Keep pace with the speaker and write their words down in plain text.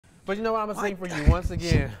But you know what? I'm going to sing for you once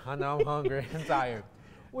again. I know I'm hungry and tired.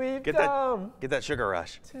 We've come get that sugar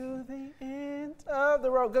rush to the end of the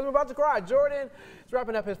road because we're about to cry. Jordan is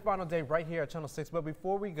wrapping up his final day right here at Channel 6. But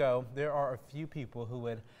before we go, there are a few people who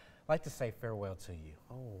would like to say farewell to you.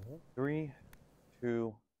 Oh, 3,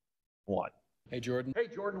 2, 1. Hey, Jordan. Hey,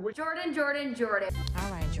 Jordan. Jordan.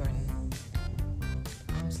 All right, Jordan.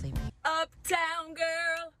 I'm sleepy. Uptown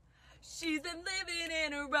girl, she's been living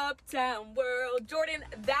in her uptown world. Jordan,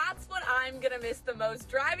 that's what I'm gonna miss the most,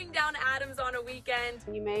 driving down Adams on a weekend.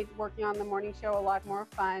 You made working on the morning show a lot more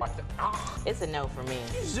fun. It's a no for me.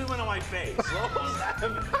 Zoom in on my face.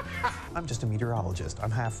 I'm just a meteorologist.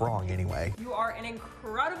 I'm half wrong anyway. You are an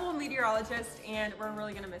incredible meteorologist, and we're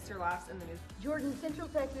really going to miss your laughs in the news. Jordan, Central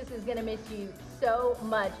Texas is going to miss you so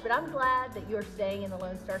much, but I'm glad that you're staying in the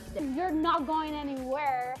Lone Star State. You're not going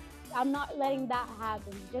anywhere. I'm not letting that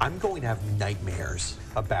happen. I'm going to have nightmares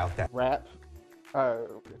about that. Rap.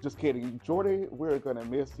 Just kidding. Jordan, we're going to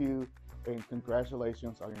miss you, and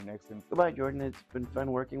congratulations on your next interview. Goodbye, Jordan. It's been fun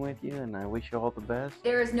working with you, and I wish you all the best.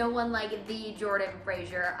 There is no one like the Jordan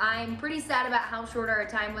Frazier. I'm pretty sad about how short our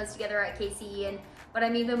time was together at KCEN, but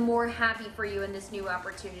I'm even more happy for you in this new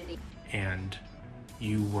opportunity. And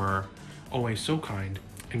you were always so kind,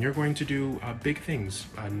 and you're going to do big things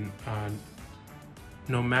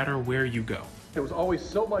no matter where you go. It was always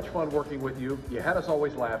so much fun working with you. You had us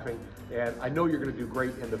always laughing, and I know you're going to do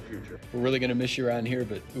great in the future. We're really going to miss you around here,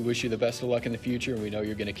 but we wish you the best of luck in the future, and we know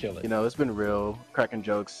you're going to kill it. You know, it's been real, cracking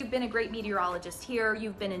jokes. You've been a great meteorologist here.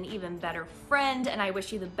 You've been an even better friend, and I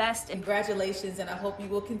wish you the best. Congratulations, and I hope you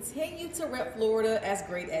will continue to rep Florida as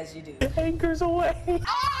great as you do. It anchors away.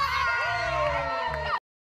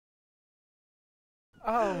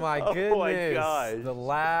 Oh my goodness. Oh my gosh. The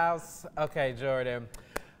laughs. Okay, Jordan.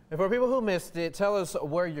 And for people who missed it, tell us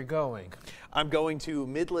where you're going. I'm going to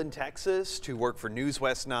Midland, Texas to work for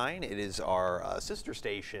Newswest 9. It is our sister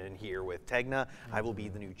station here with Tegna. I will be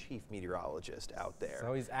the new chief meteorologist out there.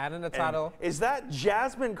 So he's adding the title. And is that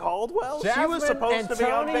Jasmine Caldwell? Jasmine she was supposed to be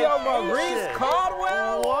on Antonio vacation. Maurice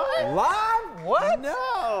Caldwell? What? Live? What? No.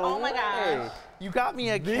 Oh my gosh. You got me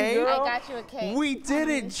a cake? I got you a cake. We did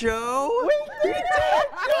it, Joe. We did it,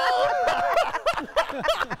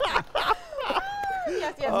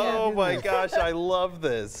 Joe. Oh my gosh, I love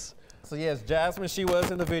this. So yes, Jasmine, she was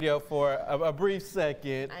in the video for a brief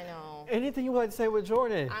second. I know. Anything you would like to say with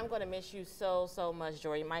Jordan? I'm going to miss you so much,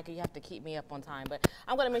 Jordan. Micah, you have to keep me up on time, but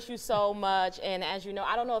I'm going to miss you so much. And as you know,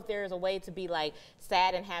 I don't know if there is a way to be like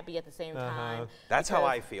sad and happy at the same time. That's how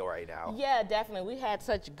I feel right now. Yeah, definitely. We had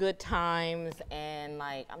such good times, and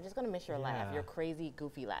like, I'm just going to miss your laugh, your crazy,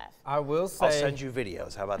 goofy laugh. I will say. I'll send you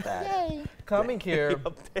videos. How about that? Yay. Coming here,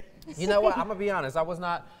 you know what? I'm going to be honest.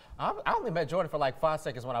 I only met Jordan for like 5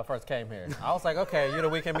 seconds when I first came here. I was like, okay, you're the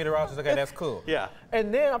weekend meteorologist. Okay, that's cool. Yeah.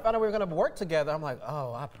 And then I found out we were going to work together. I'm like,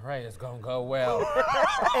 oh, I pray it's going to go well.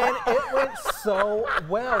 And it went so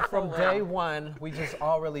well from day one. We just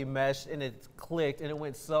all really meshed and it clicked and it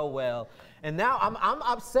went so well. And now I'm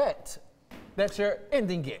upset that you're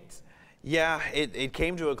ending it. Yeah, it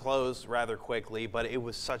came to a close rather quickly, but it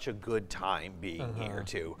was such a good time being here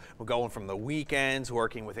too. We're going from the weekends,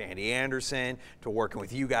 working with Andy Anderson, to working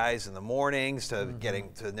with you guys in the mornings, to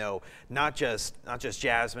getting to know not just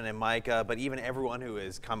Jasmine and Micah, but even everyone who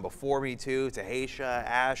has come before me too, to Haisha,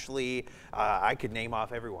 Ashley. I could name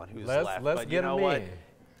off everyone who's left. Let's but get you know them what? in.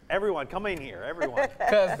 Everyone, come in here, everyone.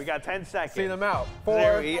 We got 10 seconds. See them out. 4,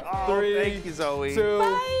 There we are. 3, thank you, Zoe.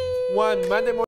 2, 1. Monday morning.